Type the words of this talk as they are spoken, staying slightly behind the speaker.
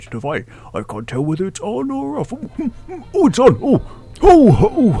I can't tell whether it's on or off. Oh, it's on. Oh, ho,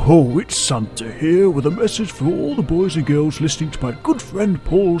 ho, ho. It's Santa here with a message for all the boys and girls listening to my good friend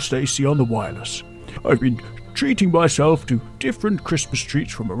Paul Stacey on the wireless. I've been treating myself to different Christmas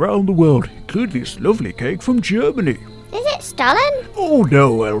treats from around the world, including this lovely cake from Germany. Is it stolen? Oh,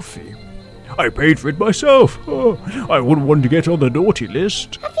 no, Elfie. I paid for it myself. Oh, I wouldn't want to get on the naughty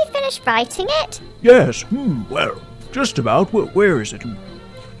list. Have you finished writing it? Yes, well, just about. Where is it?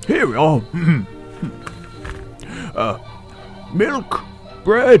 Here we are. Milk,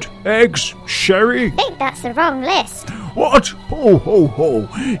 bread, eggs, sherry. I think that's the wrong list. What? Ho, ho, ho.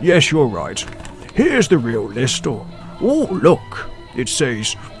 Yes, you're right. Here's the real list. Oh, look. It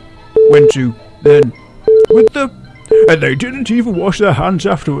says, when to, then, with the... And they didn't even wash their hands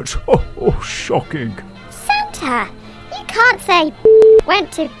afterwards. Oh, shocking. Santa, you can't say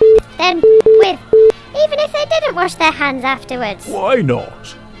went to, then with, even if they didn't wash their hands afterwards. Why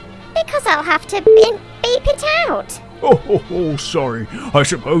not? Because I'll have to beep it out. Oh, sorry. I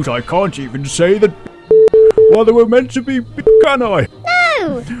suppose I can't even say that while they were meant to be, can I?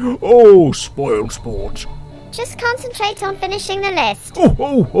 No! Oh, spoiled sport. Just concentrate on finishing the list.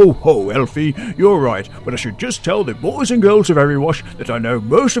 Oh, Elfie, you're right, but I should just tell the boys and girls of Everywash that I know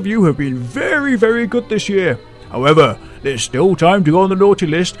most of you have been very, very good this year. However, there's still time to go on the naughty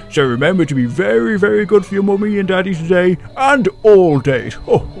list, so remember to be very, very good for your mummy and daddy today, and all day.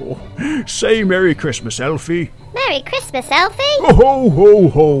 Say Merry Christmas, Elfie. Merry Christmas, Elfie. Ho, ho,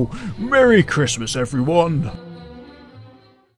 ho. Merry Christmas, everyone.